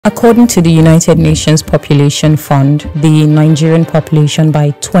According to the United Nations Population Fund, the Nigerian population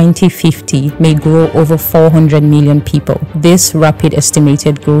by 2050 may grow over 400 million people. This rapid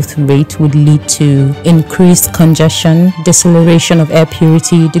estimated growth rate would lead to increased congestion, deceleration of air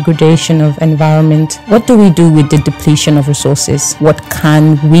purity, degradation of environment. What do we do with the depletion of resources? What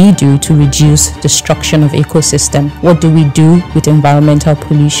can we do to reduce destruction of ecosystem? What do we do with environmental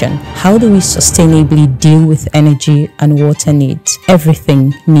pollution? How do we sustainably deal with energy and water needs?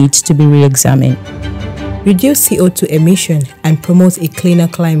 Everything needs to be re-examined. Reduce CO2 emission and promote a cleaner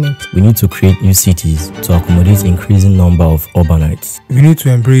climate. We need to create new cities to accommodate increasing number of urbanites. We need to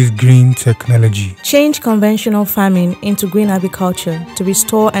embrace green technology. Change conventional farming into green agriculture to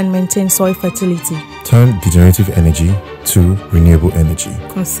restore and maintain soil fertility. Turn degenerative energy to renewable energy.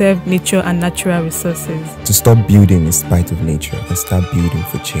 Conserve nature and natural resources. To stop building in spite of nature and start building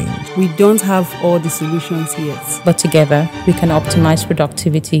for change. We don't have all the solutions yet. But together, we can optimize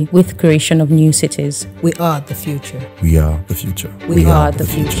productivity with creation of new cities. We are the future. We are the future. We are the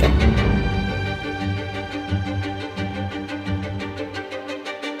future.